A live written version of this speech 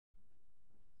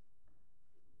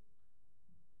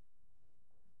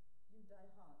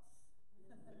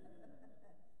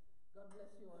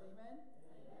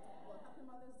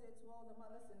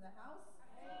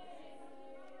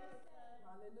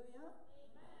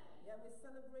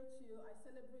celebrate you. I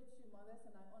celebrate you, mothers,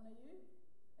 and I honor you.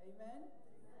 Amen.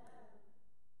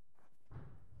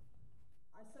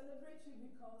 I celebrate you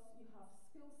because you have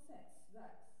skill sets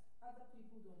that other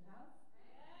people don't have.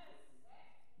 Yes.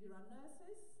 You are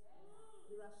nurses. Yes.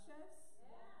 You are chefs.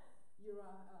 Yes. You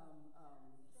are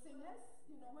singers.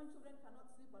 You know, when children cannot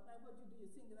sleep at night, what do? You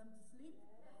sing them to sleep.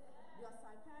 Yes. You are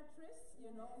psychiatrists.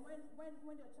 You know,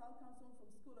 when your child comes home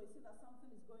from school or you see that something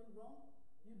is going wrong,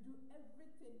 you do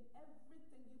everything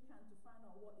you can to find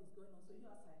out what is going on. So you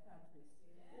are psychiatrists.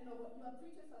 Yes. You know, you are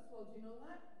preachers as well. Do you know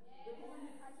that? Yes. Because when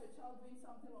you catch your child doing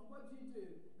something wrong, what do?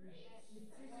 Yes. You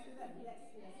preach to them. Yes.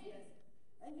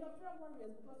 And you are prayer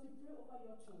warriors because you pray over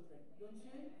your children, don't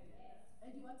you? Yes. And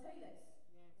you are tailors.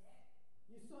 Yes.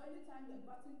 You saw anytime the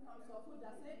button comes off, who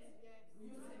does it? Yes.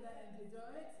 You sit there and you do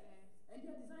it. Yes. And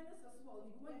you're designers as well.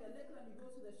 You go in the liquor and you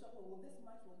go to the shop, or will this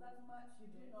much, will that much, you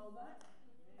doing all that.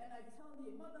 And I tell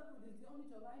you, motherhood is the only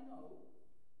job I know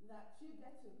that you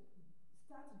get to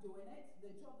start doing it,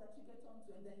 the job that you get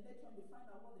onto, and then later on you find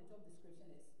out what the job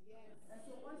description is. Yes. And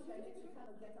so once you're able to kind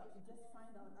of get out, you just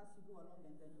find out as you go along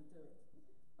and then you do it.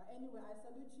 But anyway, I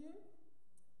salute you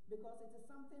because it is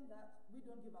something that we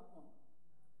don't give up on.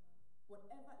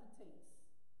 Whatever it takes,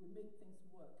 we make things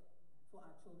work for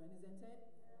our children, isn't it?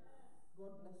 Yes.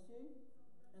 God bless you,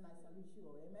 and I salute you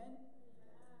all. Amen?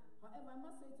 However, I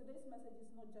must say today's message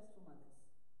is not just for mothers.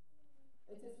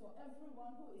 It is for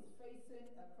everyone who is facing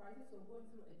a crisis or going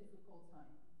through a difficult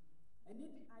time. And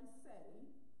need I say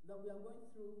that we are going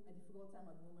through a difficult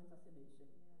time at the moment as a nation?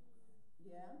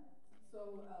 Yeah?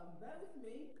 So bear with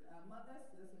me, mothers,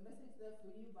 there's a message there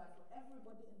for you, but for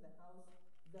everybody in the house,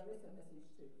 there is a message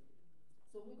too.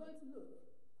 So we're going to look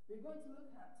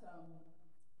at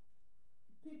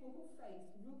people who face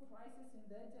real crisis in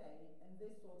their day, and they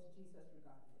sought Jesus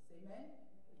regardless. Amen?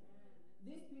 Amen.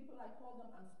 These people, I call them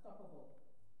unstoppable.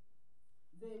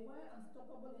 They were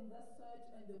unstoppable in their search,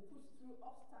 and they pushed through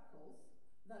obstacles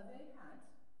that they had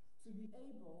to be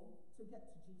able to get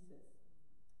to Jesus.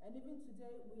 And even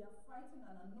today, we are fighting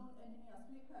an unknown enemy, as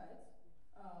we heard,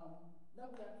 that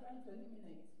we are trying to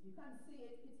eliminate. You can't see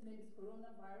it. Its name is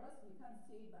coronavirus. You can't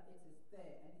see it, but it is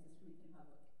there, and it is wreaking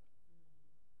havoc.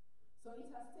 So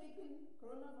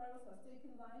coronavirus has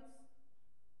taken lives,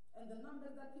 and the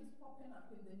numbers that keeps popping up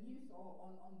in the news or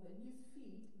on the news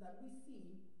feed that we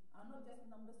see are not just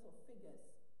numbers of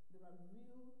figures. There are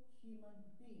real human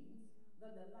beings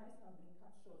that their lives have been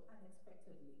cut short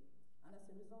unexpectedly. And as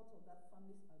a result of that,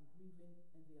 families are grieving,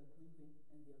 and they are grieving,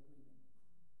 and they are grieving.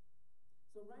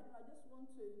 So right now, I just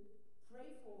want to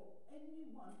pray for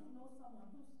anyone who knows someone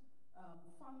whose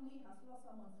family has lost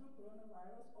someone through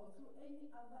coronavirus or through any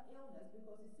other illness,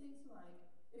 because it seems like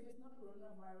if it's not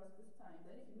coronavirus this time,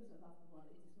 then if you lose a loved one,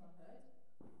 it is not hurt.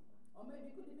 Or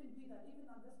maybe it could even be that even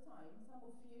at this time, some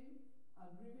of you are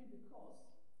grieving because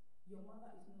your mother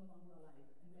is no longer alive,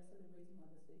 and we are celebrating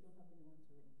Mother's Day, you don't have anyone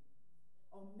to ring.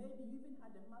 Or maybe you even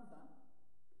had a mother,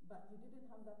 but you didn't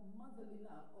have that motherly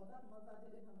love, or that mother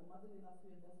didn't have a motherly love for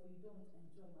you, and therefore you don't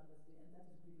enjoy Mother's Day, and that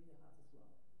is grieving your heart as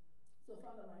well. So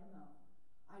Father, right now,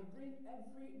 I bring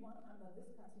everyone under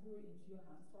this category into your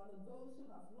hands. Father, those who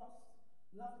have lost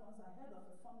loved ones, I heard of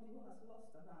a family who has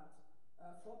lost about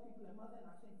 4 people, a mother,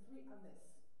 and I think 3 others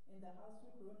in the house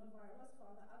through coronavirus.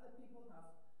 Father, other people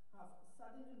have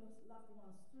suddenly lost loved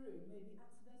ones through maybe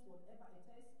accidents, whatever it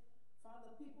is.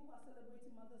 Father, people who are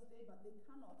celebrating Mother's Day, but they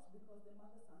cannot because their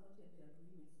mothers are not yet their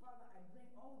grieving. Father, I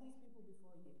bring all these people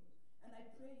before you. And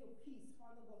I pray your peace,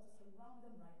 Father God, to surround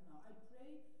them right now. I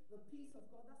pray the peace of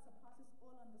God that surpasses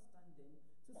all understanding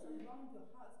to surround your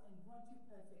hearts and grant you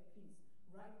perfect peace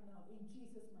right now. In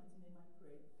Jesus' mighty name I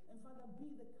pray. And Father,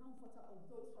 be the comforter of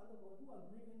those, Father God, who are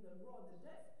grieving the raw, the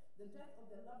death. The death of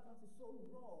their loved ones is so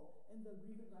raw, and they're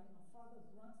grieving right now. Father,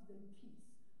 grant them peace.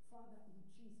 Father, in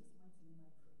Jesus' mighty name I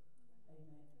pray.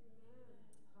 Amen. Amen.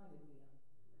 Hallelujah.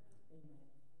 Amen.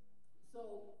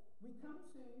 So we come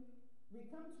to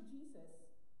Jesus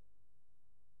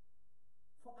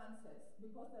for answers,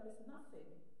 because there is nothing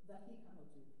that he cannot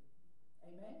do.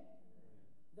 Amen? Amen.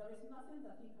 There is nothing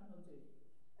that he cannot do.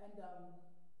 And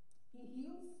he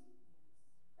heals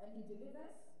and he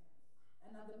delivers.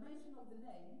 And at the mention of the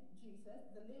name Jesus,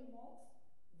 the lame walks,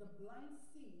 the blind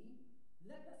see,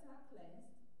 lepers are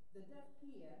cleansed, the deaf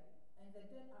hear, and the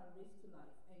dead are raised to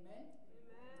life. Amen?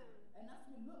 Amen. And as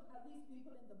we look at these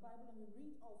people in the Bible and we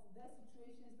read of their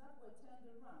situations that were turned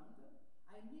around,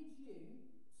 I need you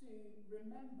to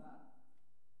remember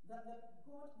that the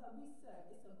God that we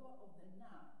serve is a God of the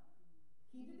now.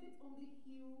 He didn't only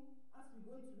heal, as we're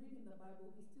going to read in the Bible,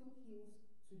 he still heals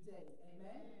today.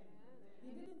 Amen? Amen. He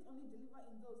didn't only deliver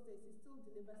in those days, he still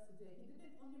delivers today. He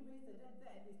didn't only raise the dead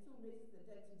then, he still raises the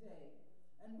dead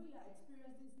And we are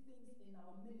experiencing these things in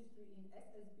our ministry in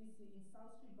SSBC, in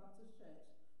South Street Baptist Church.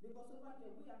 Because over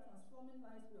here we are transforming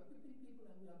lives, we are equipping people,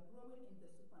 and we are growing in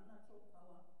the supernatural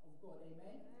power of God.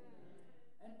 Amen?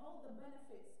 And all the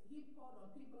benefits He poured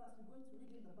on people, as we're going to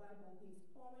read in the Bible, He's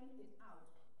pouring it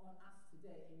out on us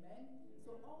today. Amen?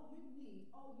 So all you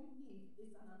need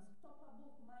is an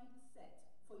unstoppable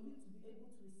mindset for you to be able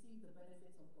to receive the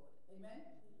benefits of God.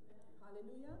 Amen?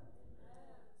 Hallelujah?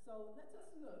 So let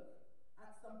us look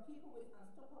at some people with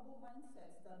unstoppable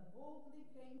mindsets that boldly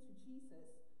came to Jesus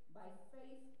by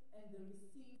faith, and they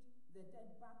received the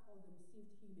dead back, or they received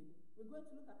healing. We're going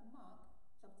to look at Mark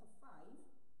chapter 5.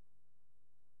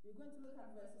 We're going to look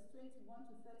at verses 21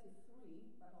 to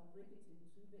 33, but I'll break it in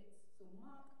two bits. So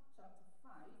Mark chapter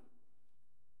 5,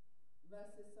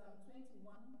 verses 21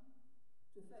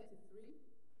 to 33.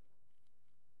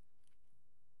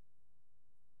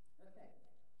 Okay,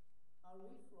 I'll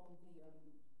read from the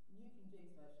New King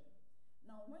James Version.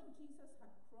 Now when Jesus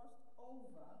had crossed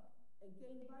over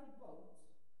again by boat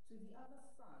to the other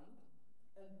side,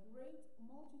 a great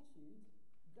multitude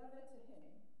gathered to him,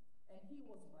 and he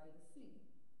was by the sea.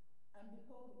 And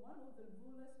behold, one of the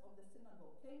rulers of the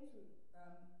synagogue came to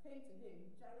him,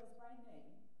 Jairus by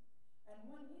name.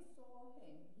 And when he saw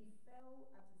him, he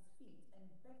fell at his feet and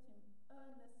begged him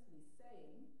earnestly,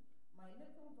 saying, My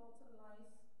little daughter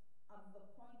lies at the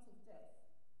point of death.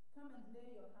 Come and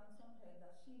lay your hands on her,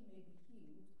 that she may be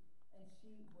healed, and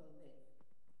she will live.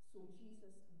 So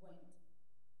Jesus went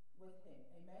with him.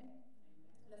 Amen?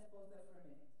 Let's pause there for a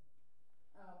minute.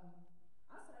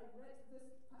 As I read this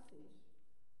passage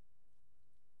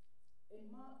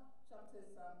in Mark chapter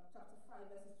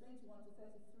 5, verses 21 to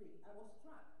 33, I was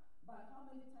struck by how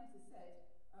many times it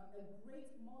said a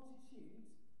great multitude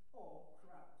or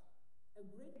crowd. A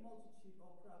great multitude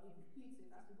or crowd. It repeats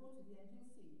it as we go to the end. You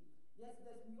see, yes,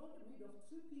 we only read of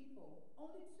two people,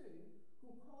 only two,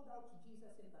 who called out to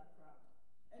Jesus in that crowd.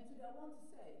 And today I want to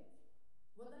say,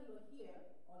 whether you're here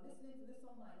or listening to this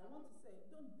online, I want to say,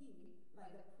 don't be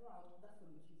like the crowd that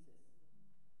followed Jesus.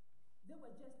 They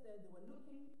were just there, they were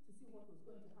looking to see what was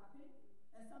going to happen.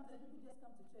 And sometimes people just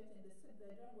come to church and they sit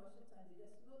there during worship time, they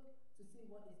just look to see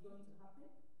what is going to happen.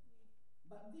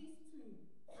 But these two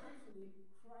actually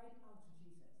cried out to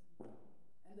Jesus.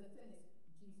 And the thing is,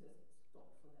 Jesus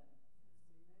stopped for them.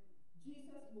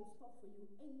 Jesus will stop for you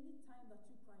any time that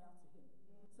you cry out to him.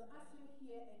 So as you're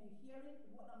here and you're hearing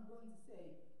what I'm going to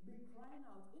say, be crying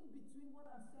out. In between what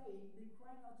I'm saying, be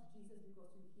crying out to Jesus,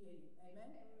 because he'll hear you.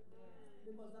 Amen?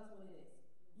 Because that's what it is.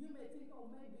 You may think,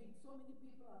 oh, maybe so many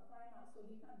people are crying out so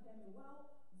he can't hear me.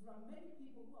 Well, there are many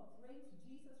people who are praying to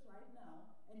Jesus right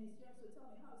now, and he's hearing. So tell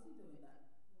me, how is he doing that?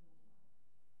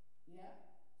 Yeah?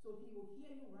 So he will hear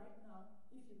you right now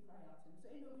if you cry out to him. So,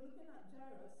 we're looking at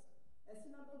Jairus, a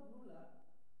synagogue ruler,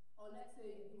 or let's say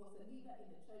he was a leader in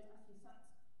the church as he sat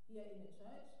here in the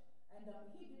church, and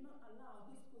he did not allow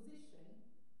his position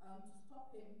to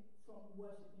stop him from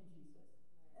worshiping Jesus.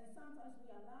 And sometimes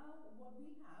we allow what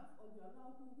we have, or we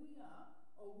allow who we are,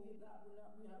 or we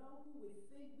allow who we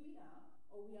think we are,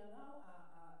 or we allow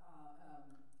our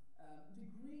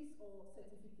degrees or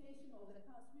certification, or the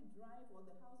cars we drive, or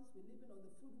the houses we live in, or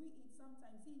the food we eat,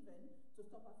 sometimes even to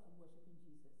stop us from worshiping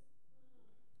Jesus.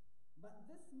 But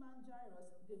this man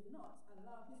Jairus did not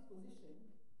allow his position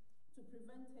to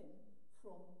prevent him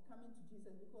from coming to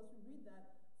Jesus, because we read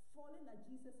that falling at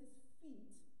Jesus' feet,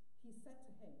 he said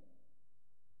to him,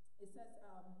 it says,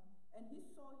 and he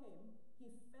saw him, he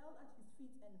fell at his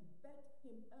feet and begged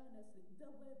him earnestly.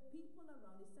 There were people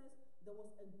around. It says there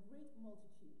was a great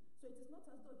multitude. So it is not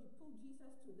as though he pulled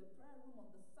Jesus to the prayer room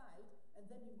on the side and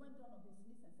then he went down on his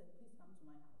knees and said, please come to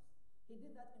my house. He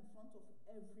did that in front of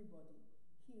everybody.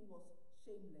 He was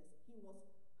shameless. He was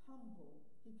humble.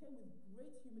 He came with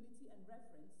great humility and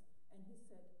reverence, and he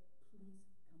said, please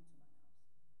come to my house.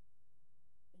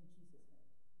 And Jesus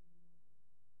heard.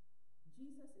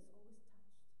 Jesus is always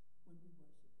touched when we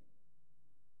worship him.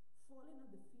 Falling at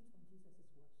the feet of Jesus is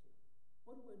worship.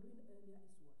 What we were doing earlier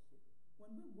is worship.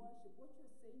 When we worship, what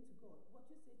you're saying to God, what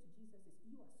you say to Jesus is,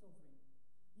 you are sovereign.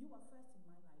 You are first in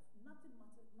my life. Nothing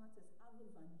matters other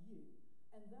than you.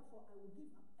 And therefore, I will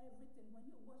give up everything. When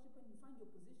you're worshiping, you find your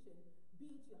position,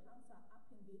 be it your hands are up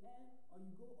in the air, or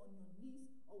you go on your knees,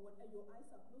 or whatever, your eyes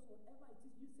are closed, whatever it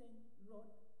is, you saying, Lord,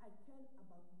 I care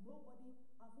about nobody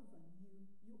other than you.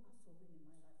 You are sovereign in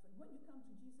my life. And when you come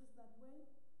to Jesus that way,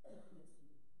 he hears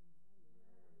you.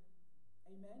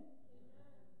 Amen?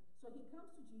 So he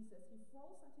comes to Jesus, he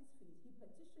falls at his feet, he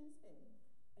petitions him,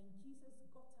 and Jesus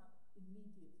got up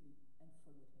immediately and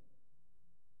followed him.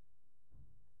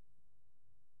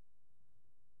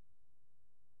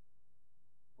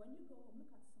 When you go home,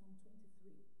 look at Psalm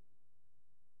 23.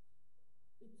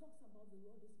 talks about the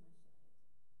Lord is my shepherd.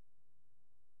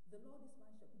 The Lord is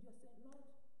my shepherd. You are saying, Lord,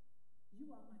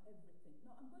 you are my everything.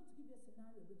 Now, I'm going to give you a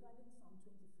scenario regarding Psalm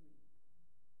 23.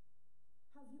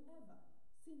 Have you ever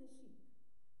seen a sheep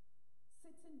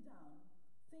sitting down,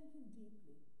 thinking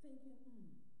deeply, thinking,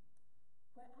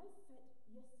 where I fed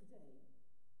yesterday,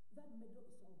 that meadow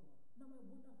is all gone. Now I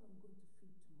wonder who I'm going to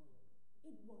feed tomorrow.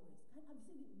 It worries. Have you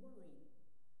seen it worrying?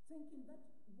 Thinking that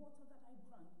water that I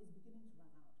drank is beginning to run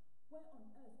out. Where on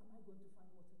earth am I going to find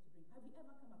water to drink? Have you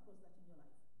ever come across that in your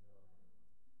life? No.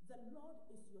 The Lord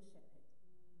is your shepherd.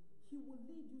 He will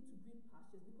lead you to green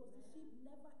pastures, because the sheep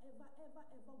never, ever, ever,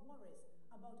 ever worries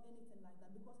about anything like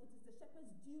that, because it is the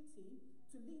shepherd's duty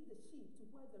to lead the sheep to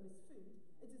where there is food.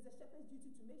 It is the shepherd's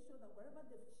duty to make sure that wherever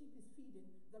the sheep is feeding,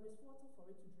 there is water for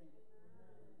it to drink.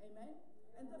 Amen?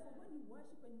 And therefore, when you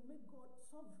worship and you make God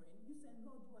sovereign, you say,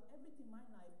 Lord, you are everything in my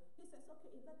life. He says,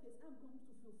 okay, in that case, I'm going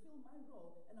to fulfill my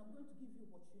role, and I'm going to give you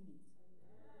what you need.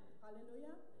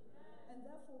 Hallelujah? And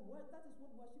therefore, that is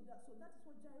what worship does. So that is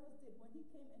what Jairus did when he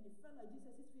came and he fell at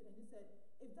Jesus' feet and he said,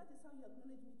 if that is how you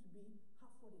acknowledge me to be,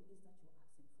 have what it is that you're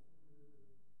asking for.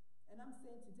 And I'm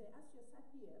saying today, as you're sat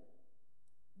here,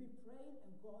 be praying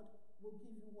and God will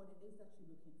give you what it is that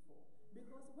you're looking for.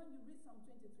 Because when you read Psalm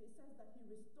 23, it says that he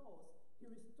restores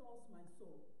my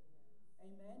soul.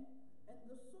 Amen? And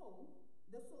the soul,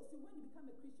 see, when you become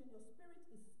a Christian, your spirit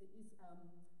is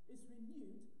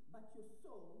renewed, but your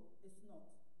soul is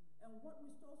not. And what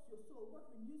restores your soul, what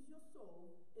renews your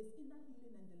soul, is inner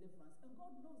healing and deliverance. And God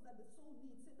knows that the soul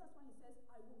needs it. That's why he says,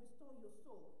 I will restore your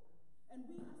soul. And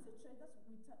we as a church, that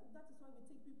is why we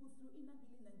take people through inner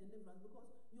healing and deliverance, because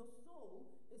your soul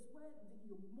is where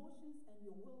your emotions and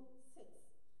your will sits.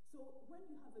 So when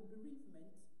you have a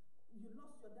bereavement, you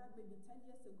lost your dad maybe 10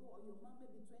 years ago, or your mom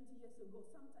maybe 20 years ago,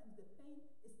 sometimes the pain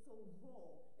is still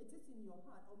raw. It is in your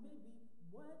heart, or maybe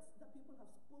words that people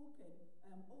have spoken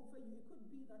over you. It could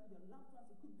be that your loved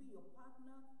ones, it could be your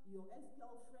partner, your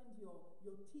ex-girlfriend,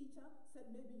 your teacher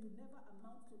said maybe you never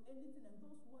amount to anything, and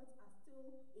those words are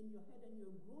still in your head, and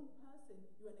you're a grown person,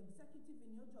 you're an executive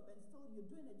in your job, and still you're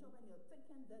doing a job and you're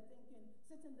sitting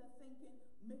there thinking,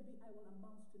 maybe I will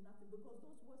amount to nothing, because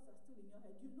those words are still in your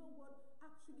head. You know what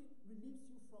actually relieves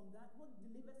you from that, what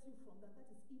delivers you from that? That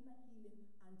is inner healing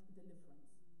and deliverance.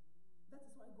 That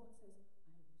is why God says,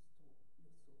 I restore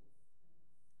your soul.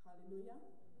 Hallelujah.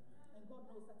 And God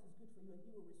knows that is good for you, and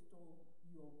he will restore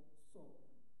your soul.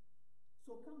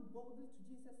 So come boldly to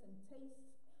Jesus and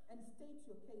state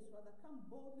your case. Rather, come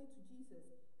boldly to Jesus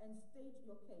and state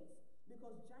your case.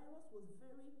 Because Jairus was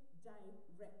very direct.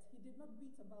 He did not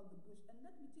beat about the bush. And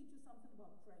let me teach you something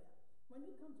about prayer. When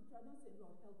you come to prayer, don't say,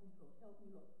 Lord, help me, Lord, help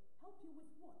me, Lord. Help you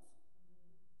with what?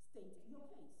 State your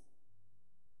case.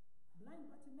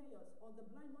 Blind Bartimaeus, or the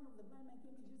blind one of the blind men,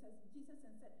 came to Jesus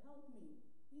and said, help me.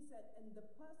 He said, and the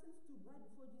person stood right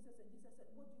before Jesus, and Jesus said,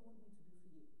 what do you want me to do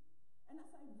for you? And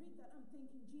as I read that, I'm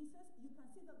thinking, Jesus, you can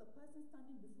see that the person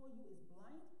standing before you is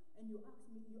blind, and you ask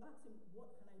him,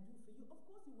 what can I do for you? Of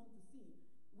course you want to see.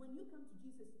 When you come to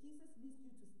Jesus, Jesus needs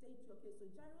you to state your case. So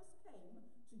Jairus came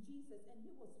to Jesus, and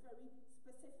he was very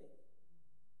specific.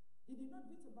 He did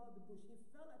not beat about the bush. He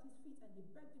fell at his feet and he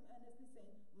begged him earnestly,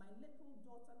 saying, my little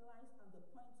daughter lies at the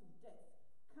point of death.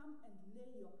 Come and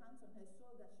lay your hands on her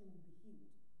so that she will be healed.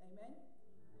 Amen?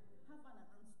 Have an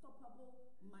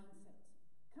unstoppable mindset.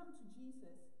 Come to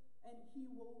Jesus and he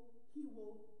will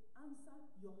answer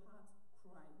your heart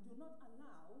cry. Do not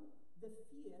allow the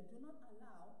fear, do not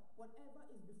allow whatever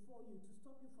is before you to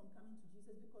stop you from coming to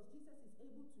Jesus, because Jesus is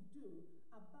able to do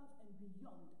above and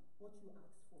beyond what you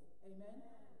ask for. Amen?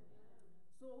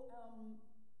 So,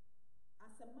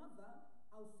 as a mother,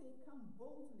 I'll say come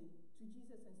boldly to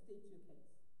Jesus and state your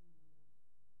case.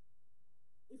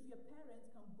 If you're parents,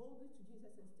 come boldly to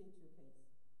Jesus and state your case.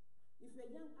 If you're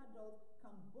a young adult,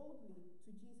 come boldly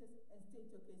to Jesus and state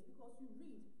your case, because you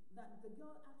read that the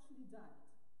girl actually died,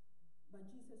 but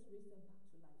Jesus raised her back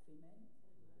to life. Amen?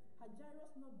 Had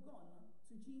Jairus not gone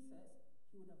to Jesus,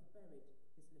 he would have buried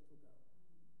his little girl.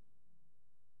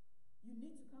 You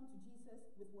need to come to Jesus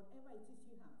with whatever it is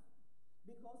you have.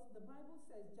 Because the Bible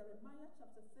says, Jeremiah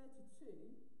chapter 32,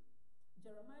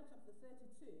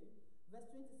 verse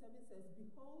 27 says,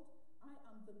 behold, I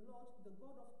am the Lord, the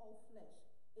God of all flesh.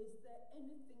 Is there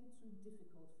anything too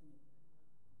difficult for me?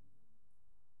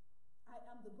 I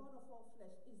am the God of all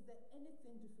flesh. Is there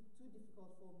anything too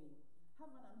difficult for me?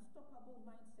 Have an unstoppable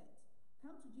mindset.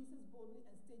 Come to Jesus boldly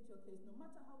and state your case. No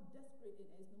matter how desperate it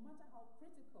is, no matter how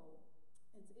critical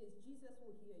it is, Jesus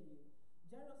will hear you.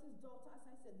 Jairus' daughter, as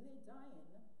I said, lay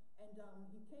dying, and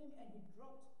he came and he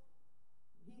dropped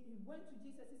he went to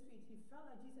Jesus' feet, he fell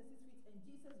at Jesus' feet, and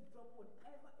Jesus dropped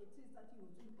whatever it is that he was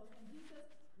doing. Because when Jesus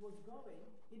was going,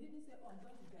 he didn't say, oh, I'm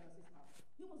going to Jairus' house.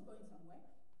 He was going somewhere.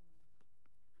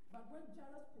 But when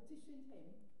Jairus petitioned him,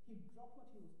 he dropped what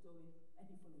he was doing and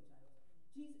he followed Jairus.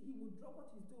 Jesus, he would drop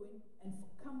what he's doing and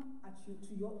come at you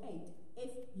to your aid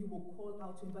if you will call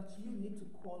out to him, but you need to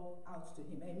call out to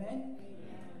him. Amen?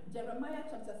 Amen. Jeremiah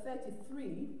chapter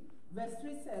 33, verse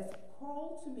 3 says,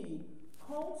 call to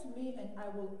me, and I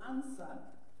will answer.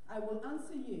 I will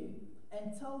answer you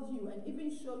and tell you and even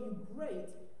show you great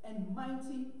and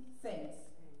mighty things.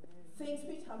 Amen. Things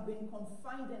which have been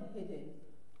confined and hidden,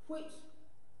 which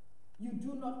you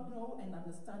do not know and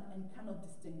understand and cannot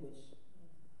distinguish.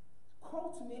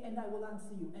 Call to me and I will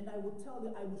answer you, and I will tell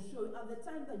you, I will show you. At the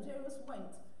time that Jairus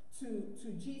went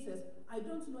to Jesus, I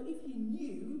don't know if he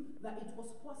knew that it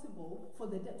was possible for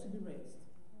the dead to be raised.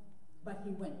 But he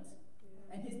went,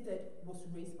 and his dead was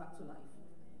raised back to life.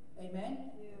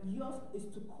 Amen? Yours is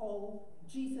to call.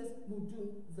 Jesus will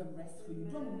do the rest for you.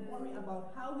 Don't worry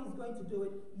about how he's going to do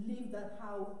it. Leave that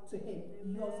how to him.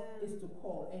 Yours is to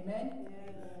call. Amen?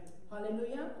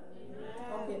 Hallelujah?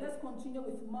 Okay, let's continue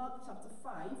with Mark chapter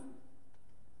 5.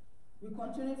 We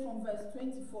continue from verse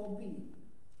 24b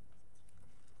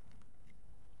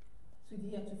to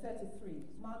 33.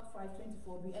 Mark 5,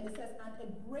 24b. And it says, and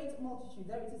a great multitude,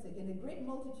 there it is again, a great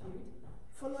multitude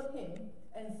followed him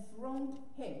and thronged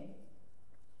him.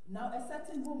 Now a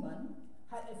certain woman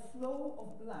had a flow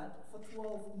of blood for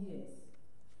 12 years,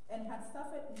 and had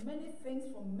suffered many things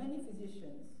from many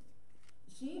physicians.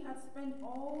 She had spent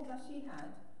all that she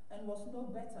had, and was no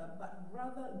better, but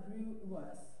rather grew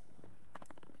worse.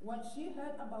 When she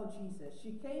heard about Jesus,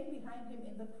 she came behind him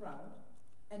in the crowd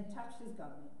and touched his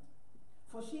garment.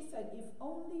 For she said, if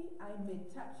only I may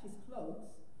touch his clothes,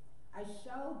 I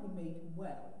shall be made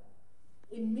well.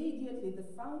 Immediately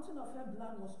the fountain of her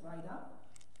blood was dried up,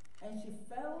 and she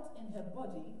felt in her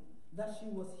body that she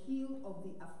was healed of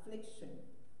the affliction.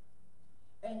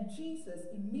 And Jesus,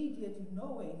 immediately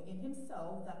knowing in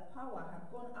himself that power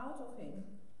had gone out of him,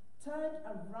 turned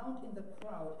around in the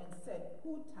crowd and said,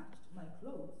 who touched my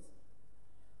clothes?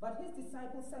 But his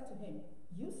disciples said to him,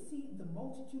 you see the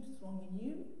multitude thronging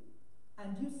you,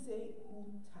 and you say, who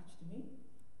touched me?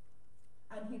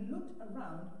 And he looked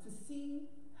around to see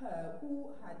her who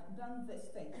had done this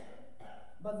thing.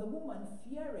 But the woman,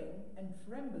 fearing and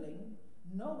trembling,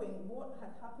 knowing what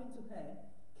had happened to her,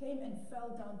 came and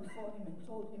fell down before him and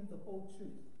told him the whole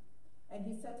truth. And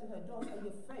he said to her, daughter,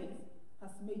 your faith has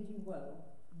made you well.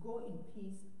 Go in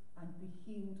peace and be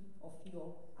healed of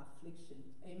your affliction.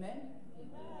 Amen?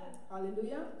 Amen.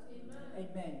 Hallelujah? Amen.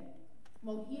 Amen.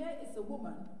 Well, here is a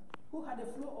woman who had a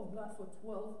flow of blood for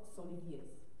 12 solid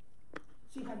years.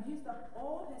 She had used up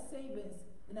all her savings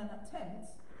in an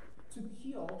attempt to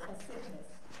cure her sickness,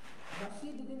 but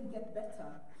she didn't get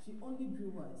better. She only grew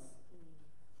worse.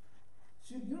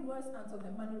 She grew worse until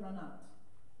her money ran out.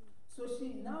 So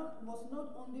she now was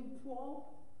not only poor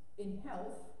in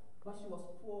health, but she was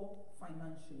poor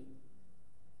financially.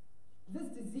 This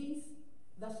disease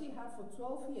that she had for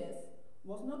 12 years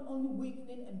was not only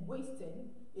weakening and wasting,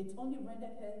 it only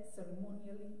rendered her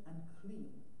ceremonially unclean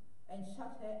and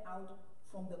shut her out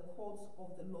from the courts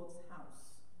of the Lord's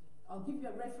house. I'll give you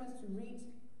a reference to read,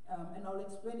 and I'll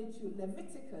explain it to you.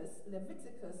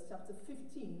 Leviticus chapter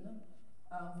 15,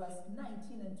 verse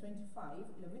 19 and 25.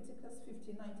 Leviticus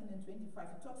 15, 19 and 25.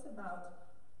 It talks about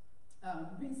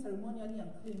being ceremonially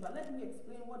unclean, but let me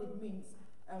explain what it means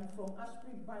from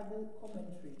Ashbury Bible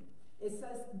Commentary. It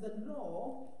says the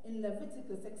law in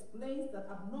Leviticus explains that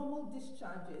abnormal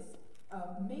discharges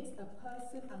makes a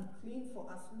person unclean for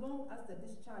as long as the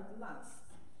discharge lasts.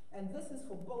 And this is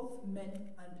for both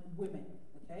men and women,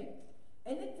 okay?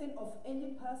 Anything of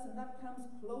any person that comes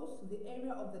close to the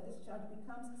area of the discharge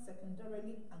becomes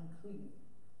secondarily unclean.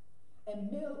 A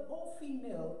male or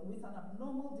female with an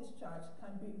abnormal discharge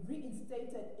can be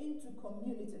reinstated into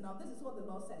community. Now, this is what the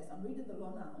law says. I'm reading the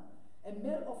law now. A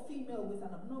male or female with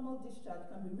an abnormal discharge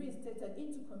can be reinstated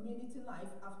into community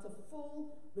life after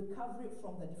full recovery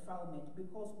from the defilement,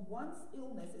 because one's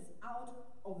illness is out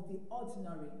of the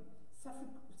ordinary.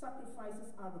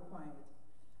 Sacrifices are required.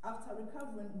 After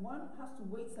recovering, one has to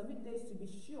wait 7 days to be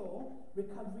sure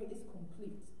recovery is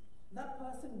complete. That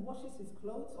person washes his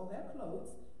clothes or her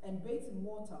clothes and bathes in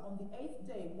water. On the 8th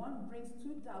day, one brings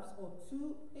 2 doves or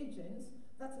 2 pigeons.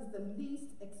 That is the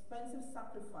least expensive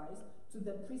sacrifice to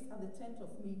the priest at the tent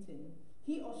of meeting.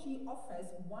 He or she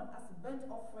offers one as a burnt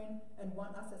offering and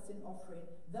one as a sin offering.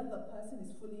 Then the person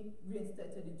is fully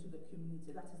reinstated into the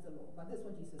community. That is the law. But that's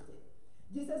what Jesus did.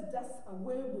 Jesus does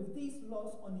away with these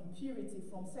laws on impurity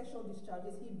from sexual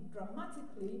discharges. He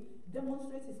dramatically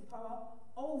demonstrates his power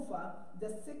over the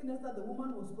sickness that the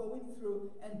woman was going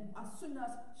through, and as soon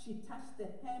as she touched the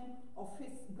hem of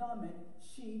his garment,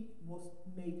 she was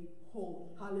made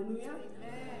whole. Hallelujah.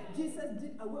 Amen. Jesus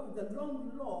did away with the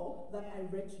long law that I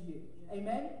read to you.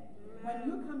 Amen. When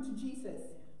you come to Jesus,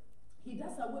 he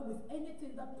does away with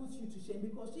anything that puts you to shame,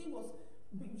 because she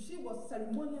was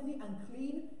ceremonially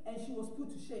unclean and she was put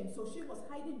to shame. So she was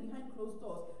hiding behind closed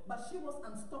doors, but she was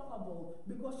unstoppable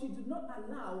because she did not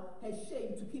allow her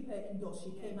shame to keep her indoors.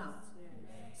 She came out.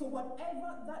 So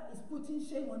whatever that is putting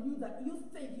shame on you, that you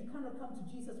think you cannot come to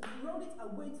Jesus, throw it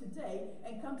away today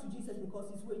and come to Jesus,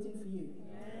 because he's waiting for you.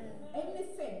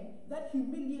 Anything that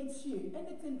humiliates you,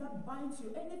 anything that binds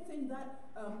you, anything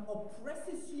that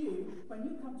oppresses you, when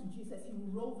you come to Jesus, he will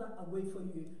roll that away for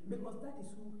you, because that is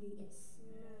who he is.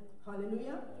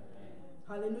 Hallelujah.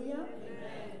 Hallelujah.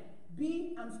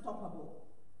 Be unstoppable.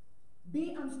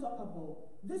 Be unstoppable.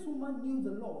 This woman knew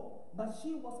the law, but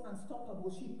she was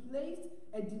unstoppable. She placed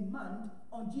a demand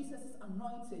on Jesus'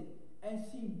 anointing, and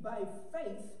she, by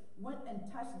faith, went and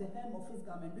touched the hem of his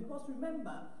garment. Because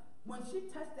remember, when she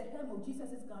touched the hem of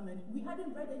Jesus' garment, we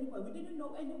hadn't read anywhere, we didn't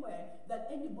know anywhere that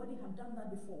anybody had done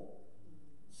that before.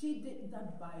 She did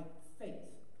that by faith.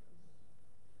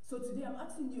 So today I'm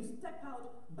asking you, step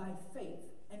out by faith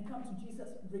and come to Jesus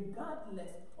regardless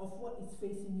of what is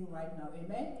facing you right now.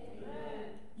 Amen?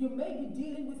 Amen. You may be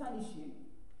dealing with an issue,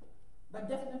 but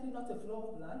definitely not a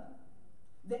flow of blood.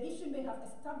 The issue may have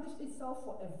established itself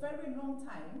for a very long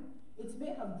time. It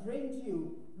may have drained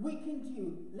you, weakened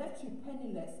you, left you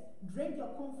penniless, drained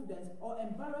your confidence, or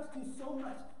embarrassed you so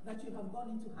much that you have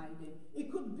gone into hiding.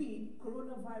 It could be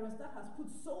coronavirus that has put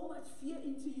so much fear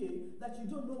into you that you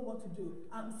don't know what to do.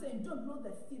 I'm saying don't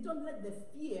let the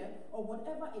fear or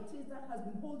whatever it is that has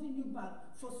been holding you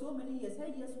back for so many years. Her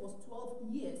years was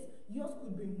 12 years. Yours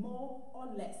could be more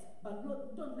or less, but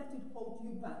don't let it hold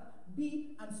you back.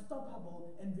 Be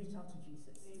unstoppable and reach out to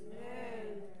Jesus.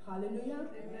 Amen. Hallelujah.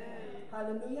 Amen.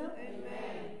 Hallelujah.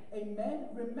 Amen. Amen.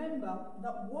 Remember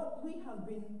that what we have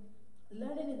been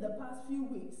learning in the past few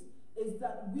weeks is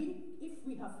that if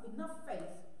we have enough faith,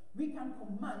 we can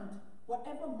command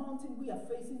whatever mountain we are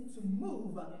facing to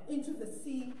move into the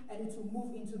sea, and it will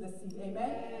move into the sea.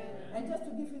 Amen? And just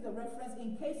to give you the reference,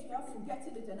 in case you are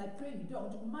forgetting it, and I pray you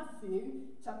don't, Matthew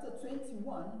chapter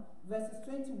 21, verses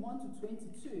 21 to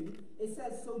 22, it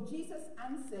says, "So Jesus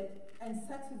answered and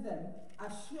said to them,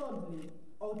 Assuredly,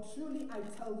 or truly I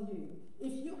tell you,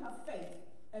 if you have faith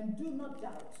and do not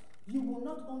doubt, you will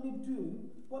not only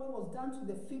do what was done to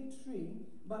the fig tree,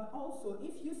 but also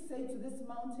if you say to this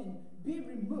mountain, be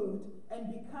removed and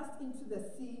be cast into the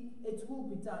sea, it will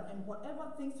be done. And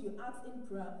whatever things you ask in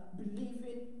prayer,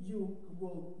 believing, you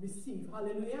will receive."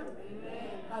 Hallelujah.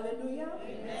 Amen. Hallelujah.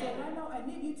 Amen. So right now I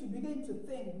need you to begin to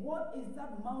think, what is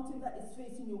that mountain that is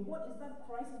facing you? What is that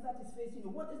crisis that is facing you?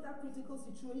 What is that critical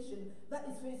situation that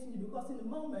is facing you? Because in a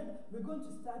moment, we're going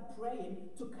to start praying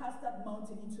to cast that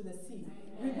mountain into the sea.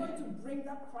 Amen. We're going to bring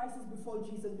that crisis before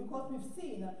Jesus, because we've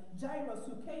seen Jairus,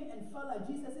 who came and fell at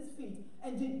Jesus' feet.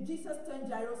 And did Jesus turn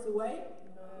Jairus away?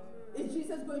 No. Is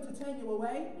Jesus going to turn you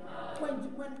away? No. When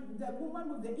the woman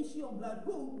with the issue of blood,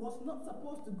 who was not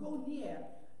supposed to go near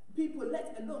people,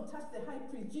 let alone touch the high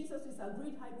priest. Jesus is a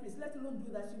great high priest, let alone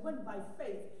do that. She went by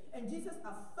faith, and Jesus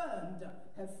affirmed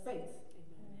her faith.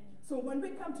 Amen. So when we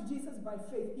come to Jesus by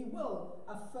faith, he will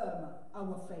affirm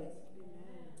our faith.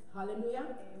 Amen.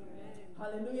 Hallelujah. Amen.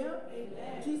 Hallelujah.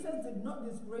 Amen. Jesus did not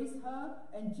disgrace her,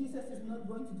 and Jesus is not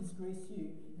going to disgrace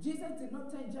you. Jesus did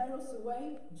not turn Jairus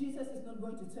away. Jesus is not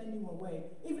going to turn you away.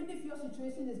 Even if your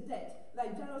situation is dead,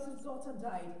 like Jairus' daughter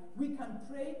died, we can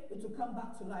pray it to come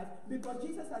back to life, because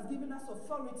Jesus has given us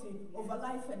authority over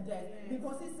life and death.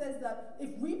 Because he says that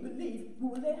if we believe, we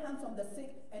will lay hands on the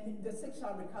sick and the sick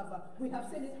shall recover. We have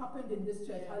seen it happen in this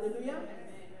church. Hallelujah.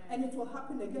 And it will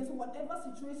happen again. So whatever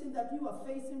situation that you are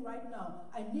facing right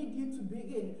now, I need you to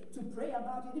begin to pray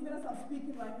about it. Even as I'm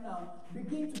speaking right now,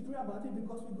 begin to pray about it,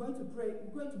 because we're going to pray.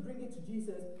 We're going to bring it to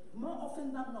Jesus. More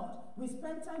often than not, we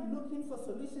spend time looking for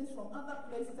solutions from other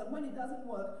places, and when it doesn't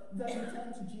work, then we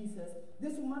turn to Jesus.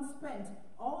 This woman spent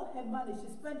all her money.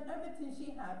 She spent everything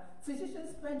she had.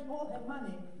 Physicians spent all her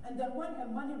money, and then when her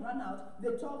money ran out,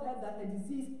 they told her that her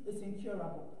disease is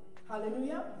incurable.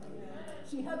 Hallelujah. Amen.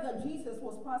 She heard that Jesus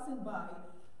was passing by,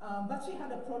 but she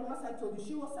had a problem. As I told you,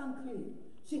 she was unclean.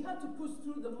 She had to push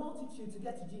through the multitude to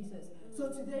get to Jesus. So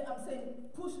today I'm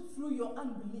saying, push through your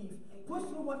unbelief. Push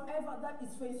through whatever that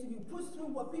is facing you. Push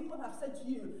through what people have said to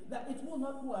you that it will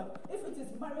not work. If it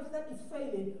is marriage that is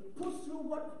failing, push through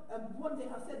what they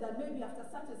have said that maybe after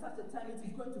such and such a time it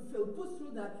is going to fail. Push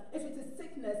through that. If it is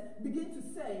sickness, begin to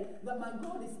say that my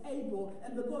God is able,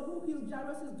 and the God who healed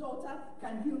Jairus' daughter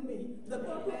can heal me. The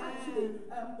God who actually,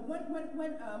 when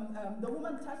the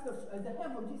woman touched the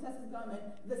hem of Jesus' garment,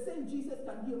 the same Jesus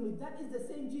can heal me. That is the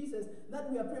same Jesus that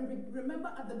we are praying.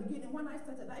 Remember at the beginning when I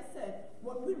started, I said,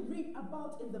 what we read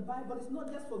about in the Bible is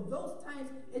not just for those times,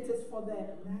 it is for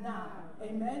the now.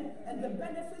 Amen. And the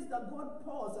benefits that God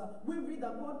pours, we read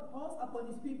that God pours upon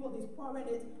his people, he's pouring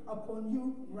it upon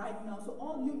you right now. So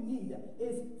all you need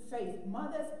is faith.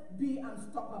 Mothers, be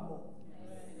unstoppable.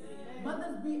 Amen.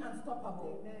 Mothers, be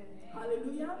unstoppable. Amen.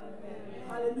 Hallelujah. Amen.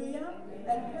 Hallelujah. Amen.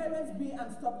 And parents, be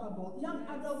unstoppable. Young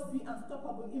adults, be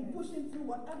unstoppable in pushing through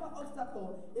whatever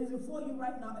obstacle is before you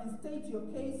right now and state your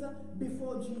case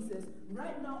before Jesus.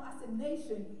 Right now, as a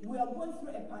nation, we are going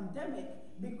through a pandemic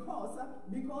because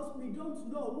we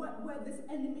don't know where this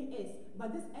enemy is.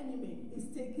 But this enemy is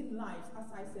taking lives, as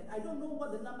I said. I don't know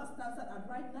what the number stands at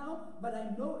right now, but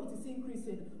I know it is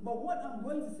increasing. But what I'm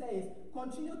going to say is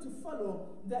continue to follow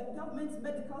the government's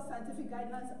medical scientific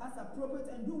guidelines as appropriate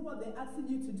and do what they're asking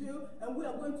you to do, and we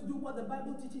are going to do what the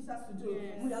Bible teaches us to do.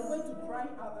 Yes. We are going to cry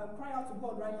out to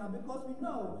God right now because we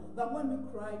know that when we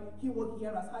cry, he will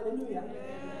hear us. Hallelujah.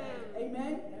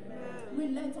 Amen. Amen. We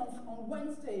learned on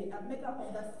Wednesday at Mega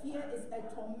Home that fear is a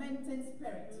tormenting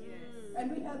spirit. Yes.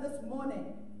 And we heard this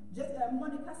morning,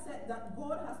 Monica said that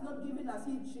God has not given us,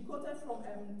 she quoted from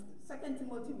 2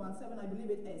 Timothy 1:7, I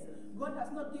believe it is. God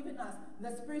has not given us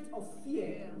the spirit of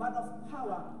fear, but of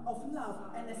power, of love,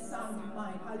 and a sound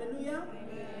mind. Hallelujah.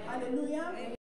 Amen. Hallelujah. Amen.